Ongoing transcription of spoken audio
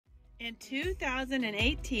In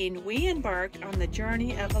 2018, we embarked on the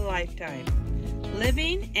journey of a lifetime,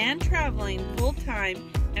 living and traveling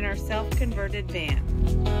full-time in our self-converted van.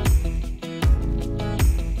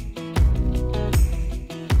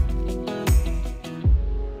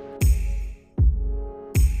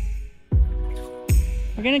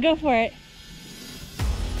 We're gonna go for it.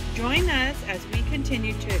 Join us as we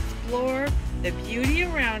continue to explore the beauty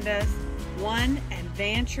around us, one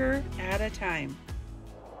adventure at a time.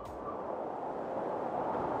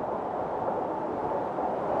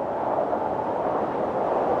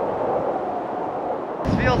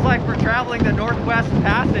 Feels like we're traveling the Northwest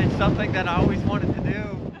Passage, something that I always wanted to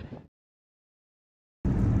do.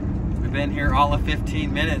 We've been here all of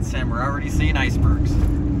 15 minutes and we're already seeing icebergs.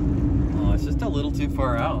 Oh, it's just a little too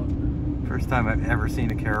far out. First time I've ever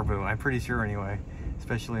seen a caribou, I'm pretty sure anyway,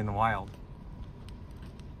 especially in the wild.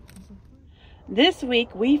 This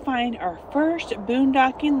week we find our first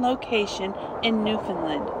boondocking location in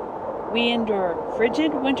Newfoundland. We endure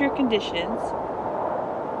frigid winter conditions.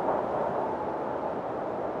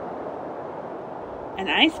 An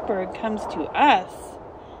iceberg comes to us,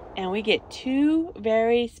 and we get two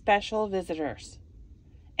very special visitors.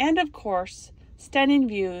 And of course, stunning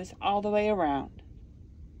views all the way around.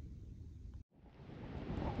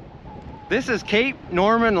 This is Cape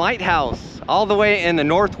Norman Lighthouse, all the way in the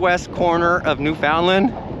northwest corner of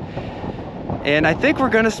Newfoundland. And I think we're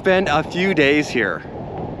gonna spend a few days here.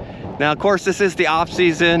 Now, of course, this is the off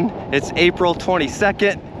season. It's April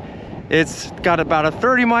 22nd. It's got about a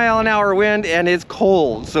 30-mile-an-hour wind and it's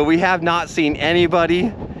cold, so we have not seen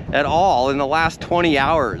anybody at all in the last 20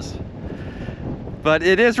 hours. But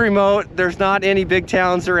it is remote, there's not any big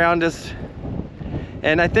towns around us.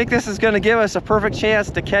 And I think this is gonna give us a perfect chance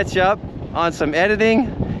to catch up on some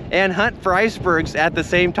editing and hunt for icebergs at the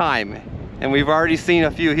same time. And we've already seen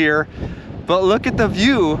a few here, but look at the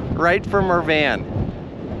view right from our van.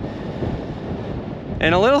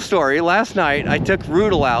 And a little story, last night I took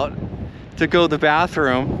Rudel out to go to the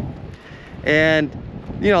bathroom, and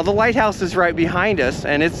you know, the lighthouse is right behind us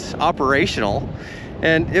and it's operational,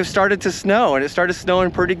 and it started to snow, and it started snowing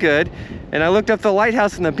pretty good, and I looked up the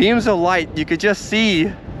lighthouse and the beams of light, you could just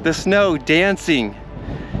see the snow dancing.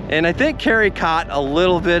 And I think Carrie caught a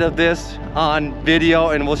little bit of this on video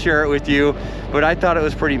and we'll share it with you, but I thought it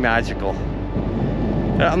was pretty magical.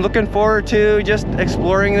 I'm looking forward to just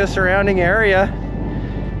exploring the surrounding area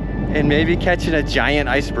and maybe catching a giant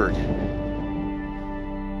iceberg.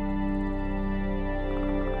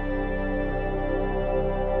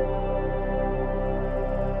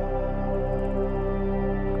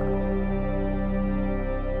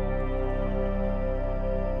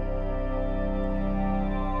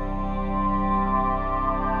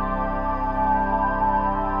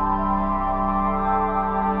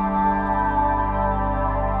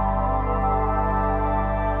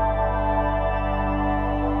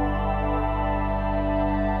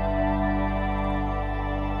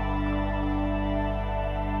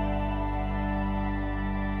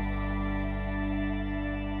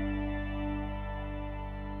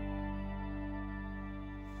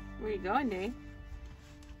 Where you going, Dave?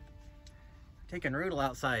 Taking Rudel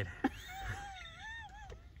outside.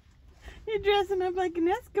 You're dressing up like an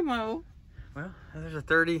Eskimo. Well, there's a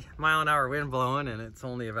 30-mile-an-hour wind blowing and it's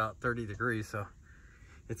only about 30 degrees, so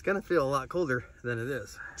it's gonna feel a lot colder than it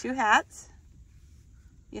is. Two hats?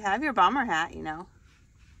 You have your bomber hat, you know.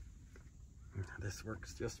 This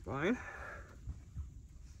works just fine.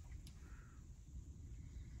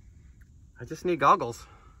 I just need goggles.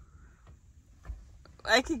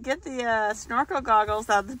 I could get the snorkel goggles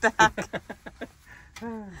out the back.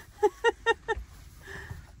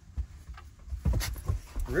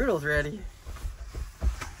 Rudel's ready.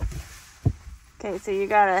 Okay, so you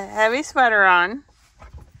got a heavy sweater on.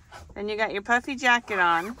 Then you got your puffy jacket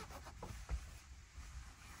on.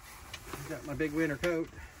 Got my big winter coat.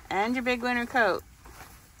 And your big winter coat.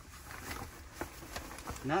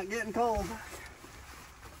 Not getting cold.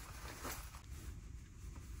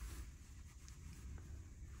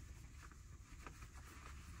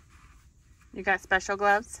 You got special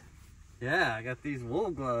gloves? Yeah, I got these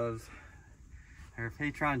wool gloves. They're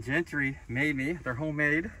Patron Gentry made me. They're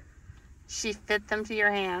homemade. She fit them to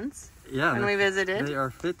your hands. Yeah, when we visited. They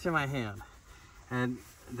are fit to my hand. And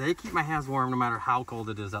they keep my hands warm no matter how cold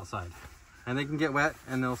it is outside. And they can get wet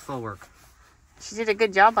and they'll still work. She did a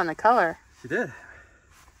good job on the color. She did.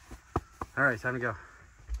 All right, time to go.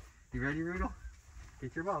 You ready, Rudel?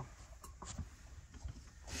 Get your bow.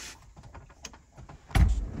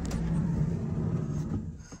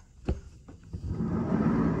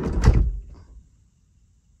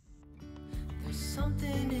 There's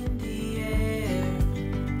something in the air.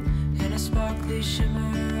 sparkly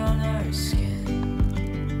shimmer on our skin,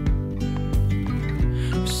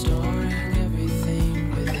 restoring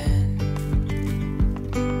everything within.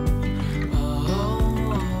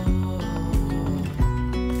 Oh,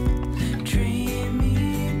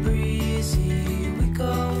 dreamy, breezy, we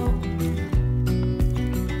go.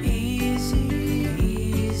 Easy,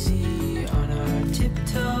 easy on our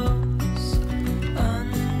tiptoes,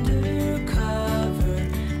 undercover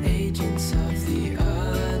agents of the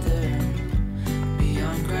other,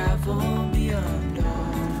 beyond gravel, beyond all.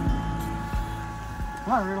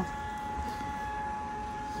 Come on, Riddle.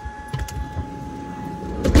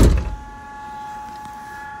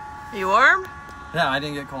 Are you warm? Yeah, I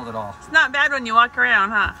didn't get cold at all. It's not bad when you walk around,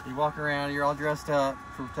 huh? You walk around, you're all dressed up,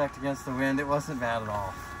 protect against the wind. It wasn't bad at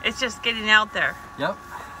all. It's just getting out there. Yep,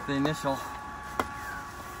 the initial.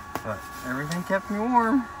 But everything kept me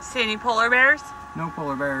warm. See any polar bears? No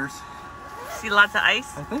polar bears. See lots of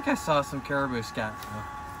ice? I think I saw some caribou scat though.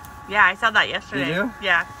 Yeah, I saw that yesterday. Did you?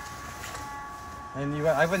 Yeah. And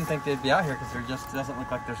I wouldn't think they'd be out here because there just doesn't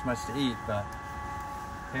look like there's much to eat, but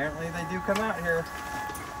apparently they do come out here.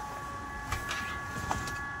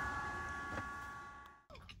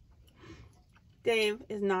 Dave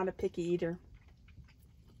is not a picky eater.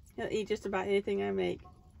 He'll eat just about anything I make.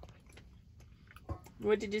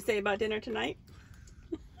 What did you say about dinner tonight?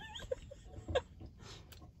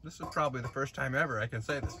 This is probably the first time ever I can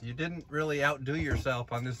say this. You didn't really outdo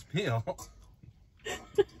yourself on this meal.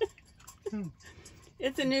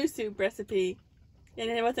 It's a new soup recipe, and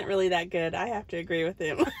it wasn't really that good. I have to agree with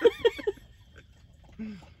him.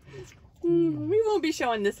 We won't be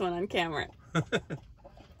showing this one on camera.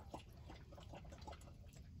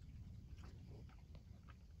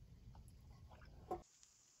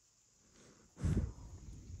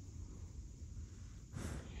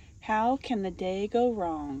 How can the day go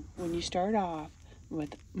wrong when you start off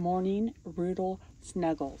with morning Rudel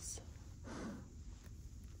snuggles?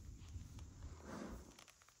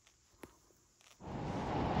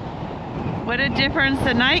 What a difference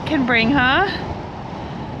the night can bring, huh?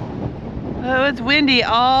 Oh, it's windy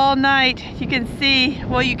all night. You can see,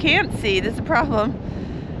 well, you can't see, this is a problem.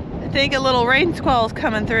 I think a little rain squall's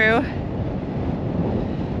coming through.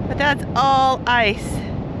 But that's all ice.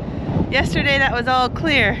 Yesterday that was all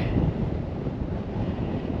clear.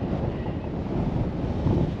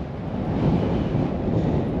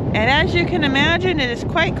 And as you can imagine, it is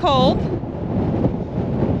quite cold.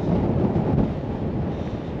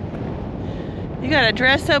 You gotta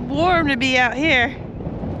dress up warm to be out here.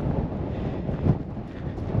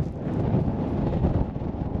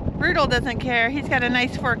 Rudel doesn't care. He's got a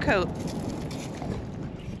nice fur coat.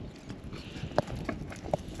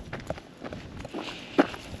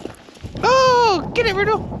 Oh, get it,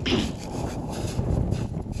 Rudel.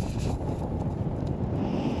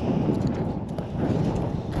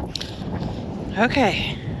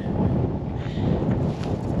 Okay.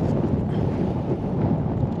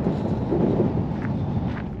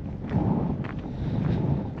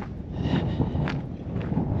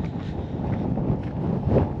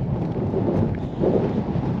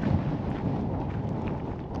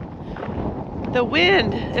 The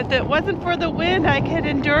wind. If it wasn't for the wind, I could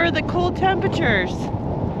endure the cool temperatures.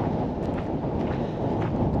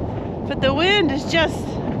 But the wind is just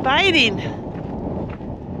biting.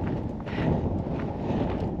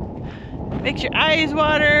 Makes your eyes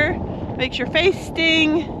water, makes your face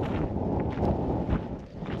sting.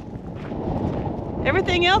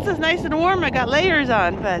 Everything else is nice and warm. I got layers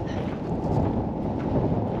on, but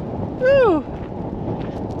whew.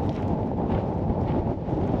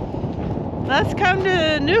 Let's come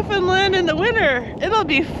to Newfoundland in the winter. It'll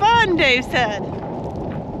be fun, Dave said.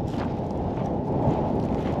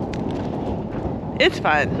 It's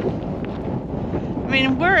fun. I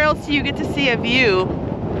mean, where else do you get to see a view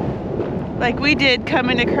like we did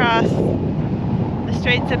coming across the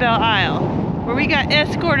Straits of Belle Isle, where we got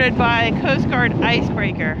escorted by a Coast Guard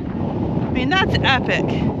icebreaker? I mean, that's epic.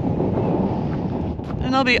 And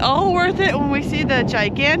it'll be all worth it when we see the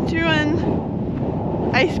gigantuan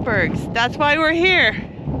icebergs. That's why we're here.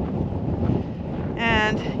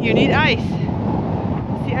 And you need ice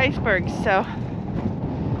to see icebergs, so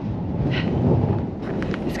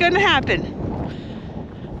it's gonna happen.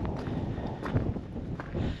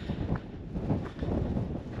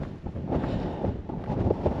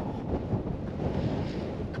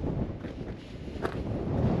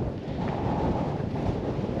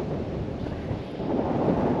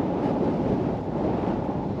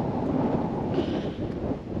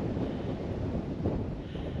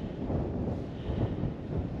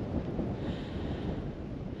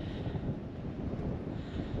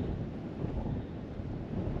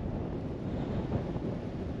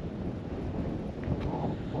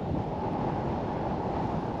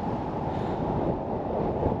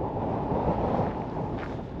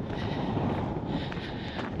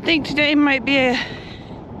 think today might be a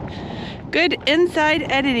good inside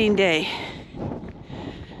editing day.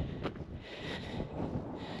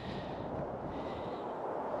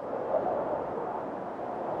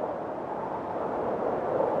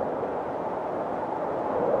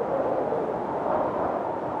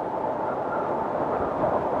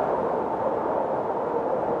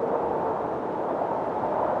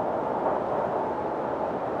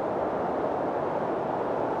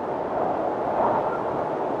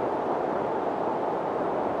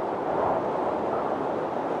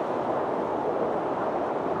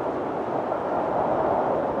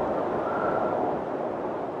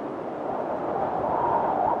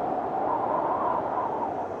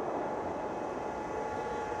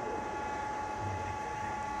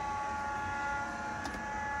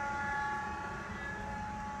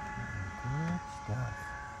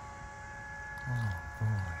 Oh boy.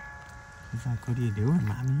 He's like, what are you doing,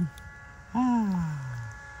 Mommy? Ah.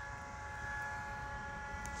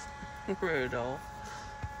 Rudolph.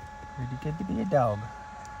 Pretty good to be a dog.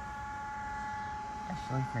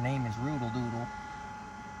 Especially if your name is Roodle Doodle.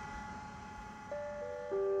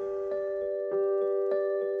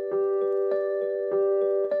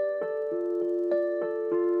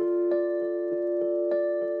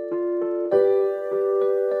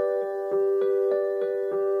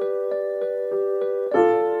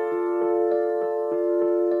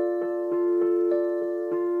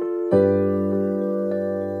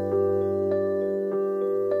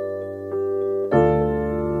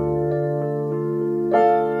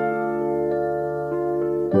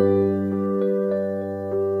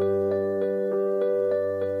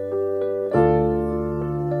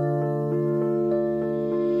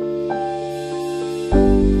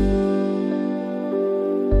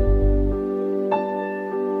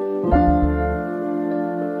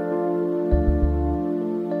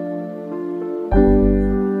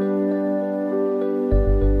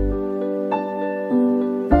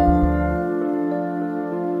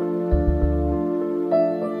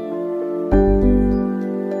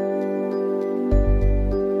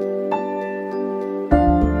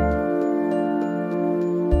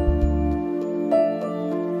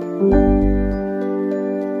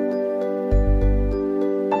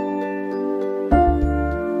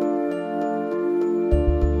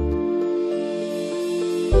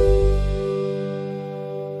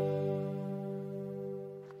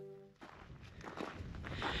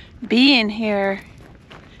 Being here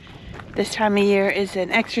this time of year is an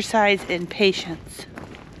exercise in patience.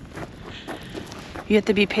 You have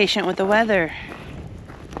to be patient with the weather,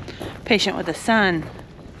 patient with the sun.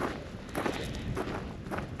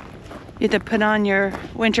 You have to put on your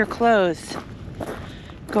winter clothes,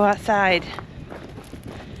 go outside.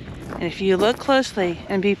 And if you look closely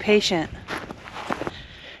and be patient,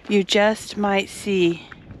 you just might see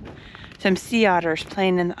some sea otters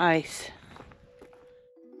playing in the ice.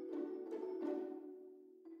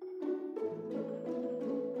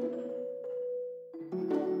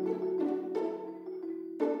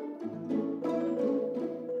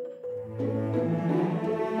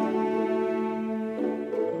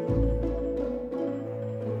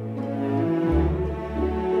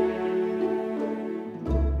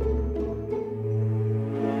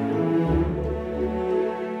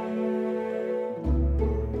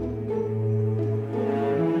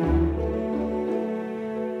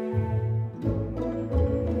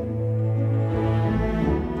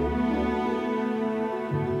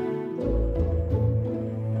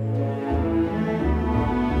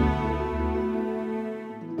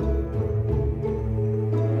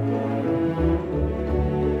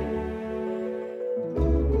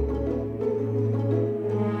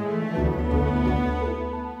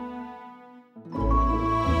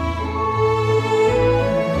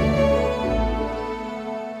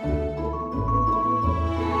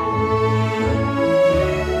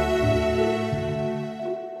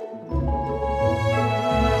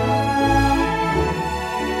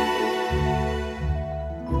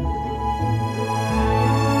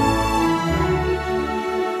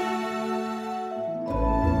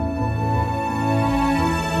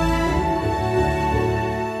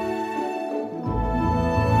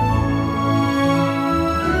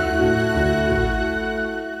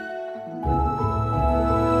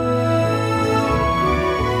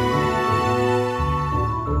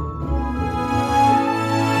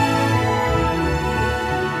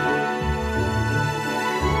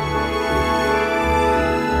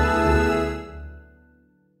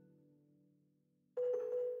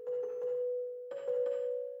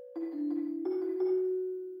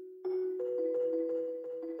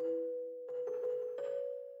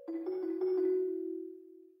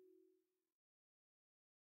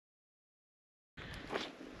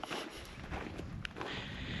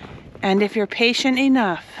 And if you're patient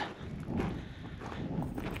enough,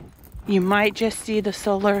 you might just see the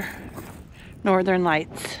solar northern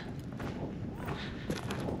lights.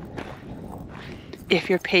 If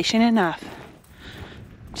you're patient enough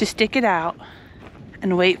to stick it out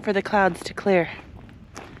and wait for the clouds to clear.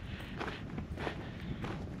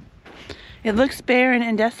 It looks barren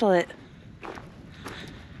and desolate,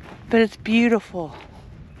 but it's beautiful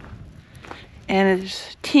and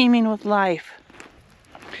it's teeming with life.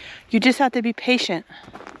 You just have to be patient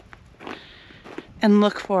and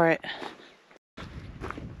look for it.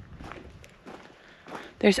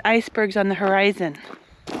 There's icebergs on the horizon.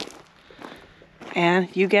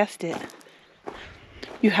 And you guessed it,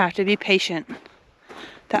 you have to be patient.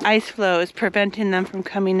 The ice flow is preventing them from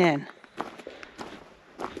coming in.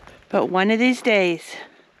 But one of these days,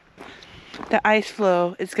 the ice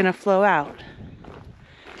flow is going to flow out.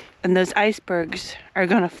 And those icebergs are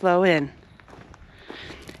going to flow in.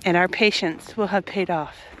 And our patience will have paid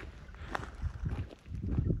off.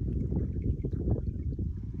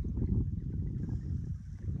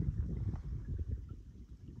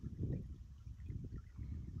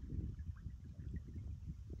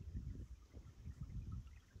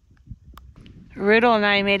 Riddle and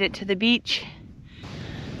I made it to the beach,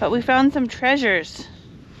 but we found some treasures.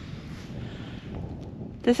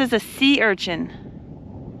 This is a sea urchin.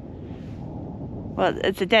 Well,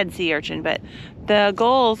 it's a dead sea urchin, but the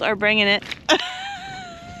gulls are bringing it.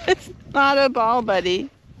 It's not a ball, buddy.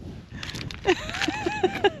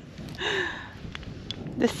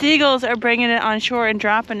 The seagulls are bringing it on shore and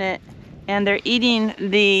dropping it, and they're eating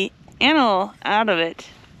the animal out of it.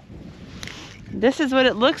 This is what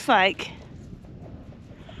it looks like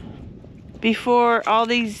before all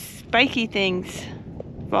these spiky things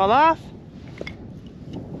fall off.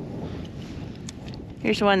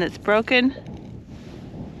 Here's one that's broken.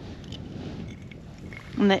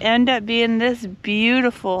 And they end up being this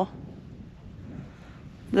beautiful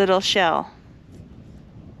little shell.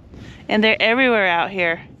 And they're everywhere out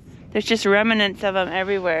here. There's just remnants of them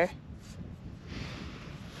everywhere.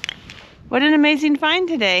 What an amazing find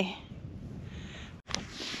today.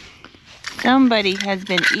 Somebody has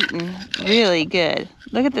been eating really good.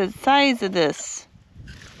 Look at the size of this.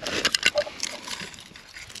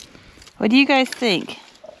 What do you guys think?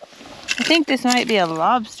 I think this might be a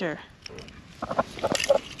lobster.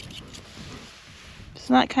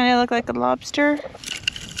 Doesn't that kind of look like a lobster?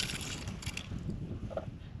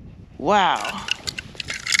 Wow.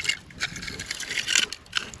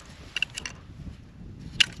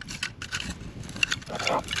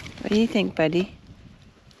 What do you think, buddy?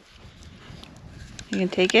 You can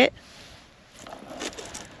take it?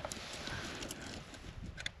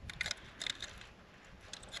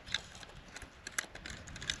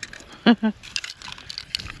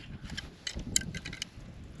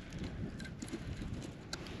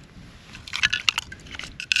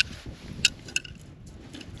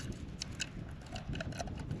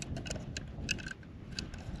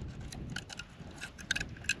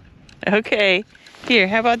 Okay, here,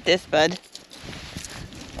 how about this, bud?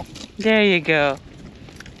 There you go.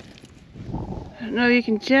 I don't know, you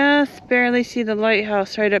can just barely see the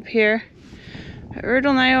lighthouse right up here. Erdl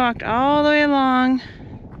and I walked all the way along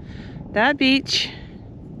that beach,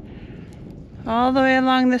 all the way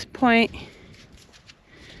along this point,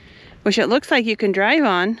 which it looks like you can drive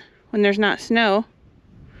on when there's not snow.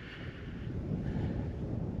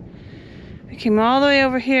 We came all the way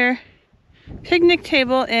over here. Picnic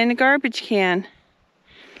table and a garbage can.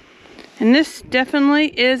 And this definitely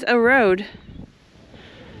is a road.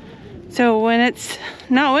 So when it's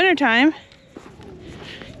not wintertime,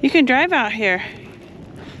 you can drive out here.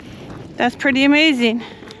 That's pretty amazing.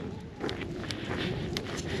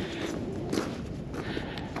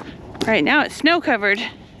 Right now it's snow covered.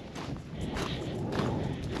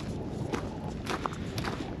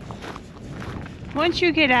 Once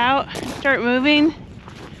you get out and start moving,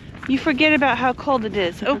 you forget about how cold it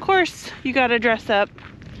is. Of course, you gotta dress up.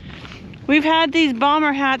 We've had these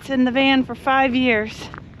bomber hats in the van for 5 years.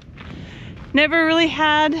 Never really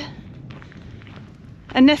had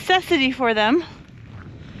a necessity for them.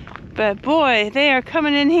 But boy, they are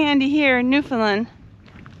coming in handy here in Newfoundland.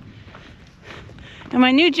 And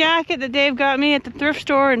my new jacket that Dave got me at the thrift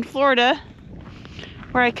store in Florida,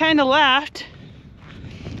 where I kind of laughed,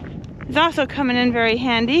 is also coming in very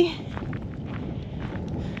handy.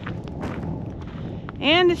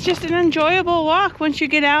 And it's just an enjoyable walk once you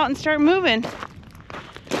get out and start moving.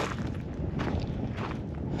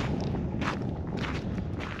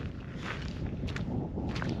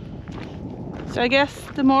 So I guess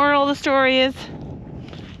the moral of the story is,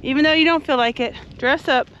 even though you don't feel like it, dress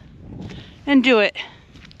up and do it.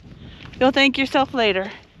 You'll thank yourself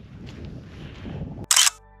later.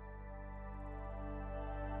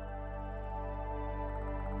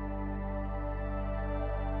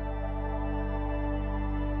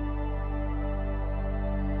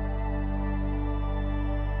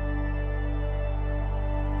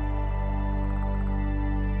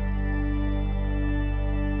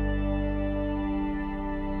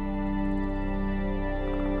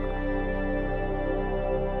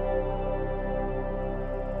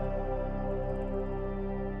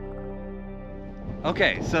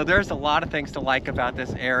 Okay, so there's a lot of things to like about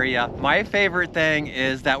this area. My favorite thing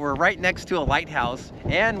is that we're right next to a lighthouse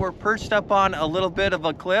and we're perched up on a little bit of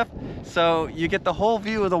a cliff, so you get the whole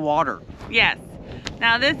view of the water. Yes.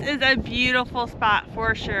 Now this is a beautiful spot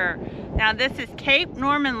for sure. Now this is Cape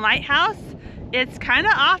Norman Lighthouse. It's kind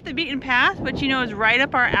of off the beaten path, which you know is right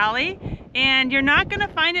up our alley, and you're not going to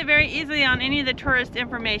find it very easily on any of the tourist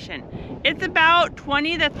information. It's about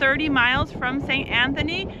 20 to 30 miles from St.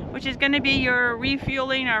 Anthony, which is going to be your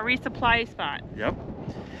refueling or resupply spot. Yep.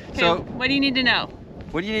 Okay, So what do you need to know?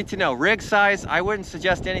 what do you need to know? Rig size, I wouldn't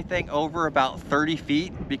suggest anything over about 30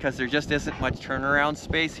 feet because there just isn't much turnaround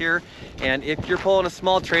space here. And if you're pulling a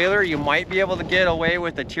small trailer, you might be able to get away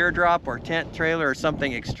with a teardrop or tent trailer or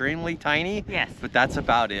something extremely tiny. Yes. But that's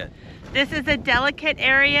about it. This is a delicate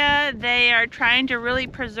area. They are trying to really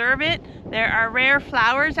preserve it. There are rare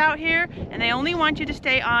flowers out here, and they only want you to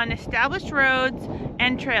stay on established roads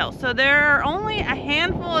and trails. So there are only a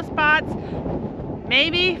handful of spots,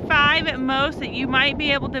 maybe 5 at most, that you might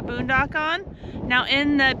be able to boondock on. Now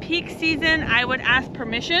in the peak season, I would ask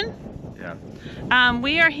permission. Yeah.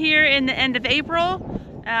 We are here in the end of April,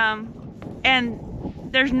 and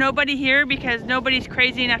there's nobody here because nobody's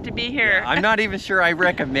crazy enough to be here. Yeah, I'm not even sure I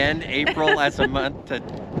recommend April as a month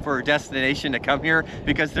for a destination to come here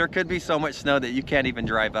because there could be so much snow that you can't even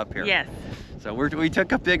drive up here. Yes. So we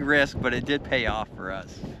took a big risk, but it did pay off for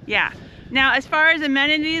us. Yeah. Now, as far as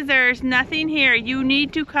amenities, there's nothing here. You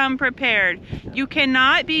need to come prepared. You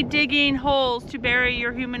cannot be digging holes to bury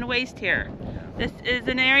your human waste here. This is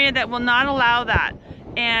an area that will not allow that.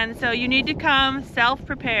 And so you need to come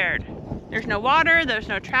self-prepared. There's no water, there's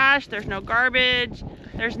no trash, there's no garbage,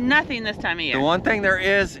 there's nothing this time of year. The one thing there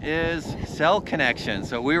is cell connection.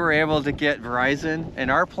 So we were able to get Verizon, and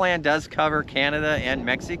our plan does cover Canada and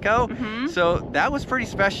Mexico. So that was pretty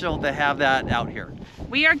special to have that out here.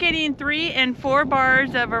 We are getting 3 and 4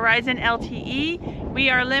 bars of Verizon LTE. We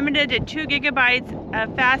are limited to 2 gigabytes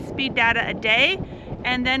of fast speed data a day,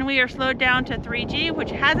 and then we are slowed down to 3G,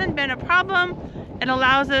 which hasn't been a problem. It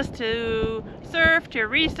allows us to surf, to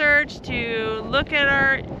research, to look at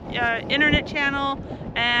our internet channel,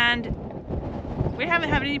 and we haven't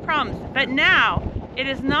had any problems. But now, it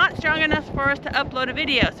is not strong enough for us to upload a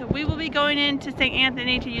video, so we will be going into St.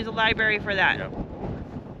 Anthony to use a library for that. Yep.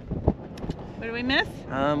 What did we miss?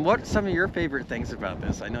 What are some of your favorite things about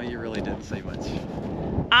this? I know you really didn't say much.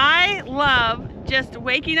 I love just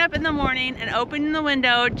waking up in the morning and opening the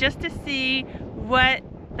window just to see what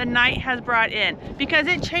the night has brought in, because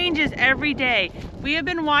it changes every day. We have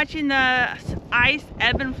been watching the ice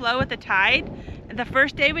ebb and flow with the tide. The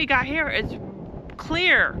first day we got here, it's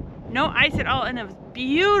clear, no ice at all, and it was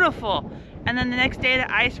beautiful. And then the next day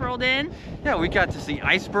the ice rolled in. Yeah, we got to see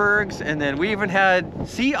icebergs, and then we even had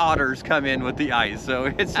sea otters come in with the ice. So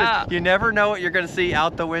it's just, you never know what you're going to see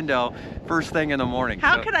out the window first thing in the morning.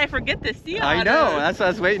 How could I forget the sea otters? I know, that's what I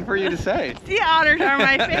was waiting for you to say. Sea otters are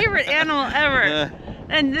my favorite animal ever.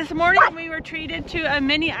 And this morning we were treated to a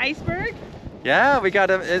mini iceberg. Yeah, we got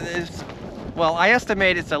well, I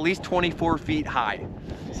estimate it's at least 24 feet high.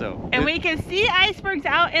 So, and we can see icebergs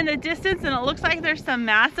out in the distance, and it looks like there's some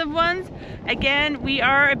massive ones. Again, we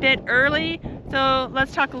are a bit early, so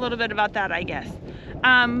let's talk a little bit about that, I guess.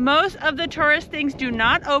 Most of the tourist things do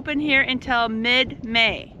not open here until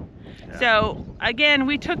mid-May. Yeah. So again,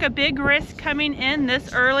 we took a big risk coming in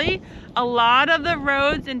this early. A lot of the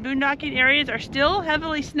roads and boondocking areas are still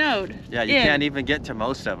heavily snowed. Yeah, you can't even get to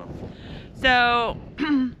most of them. So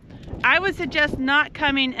I would suggest not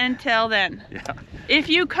coming until then. Yeah. If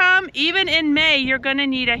you come even in May, you're going to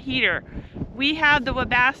need a heater. We have the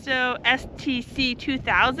Webasto STC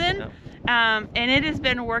 2000, and it has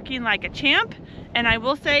been working like a champ. And I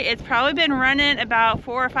will say it's probably been running about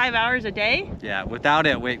 4 or 5 hours a day. Yeah, without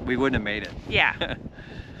it, we wouldn't have made it. Yeah.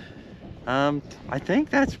 I think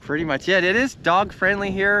that's pretty much it. It is dog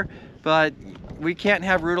friendly here, but we can't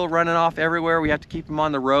have Rudel running off everywhere. We have to keep him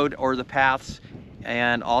on the road or the paths.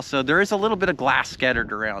 And also there is a little bit of glass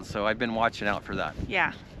scattered around, so I've been watching out for that.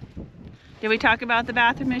 Yeah. Did we talk about the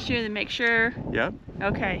bathroom issue to make sure? Yep.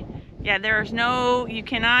 Okay. Yeah, there's you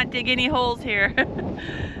cannot dig any holes here.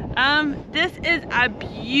 This is a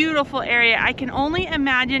beautiful area. I can only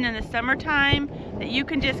imagine in the summertime that you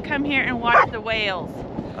can just come here and watch the whales.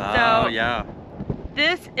 Oh, yeah.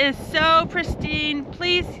 This is so pristine.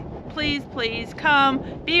 Please, please, please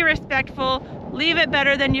come, be respectful, leave it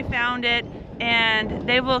better than you found it, and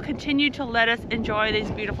they will continue to let us enjoy these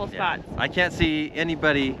beautiful spots. I can't see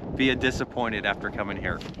anybody being disappointed after coming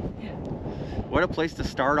here. What a place to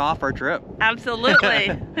start off our trip.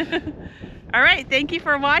 Absolutely. All right, thank you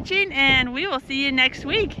for watching, and we will see you next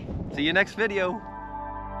week. See you next video.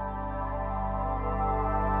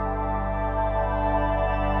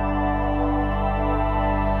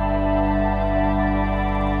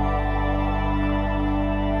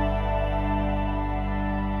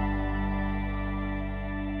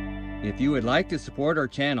 If you would like to support our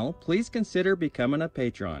channel, please consider becoming a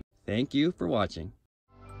patron. Thank you for watching.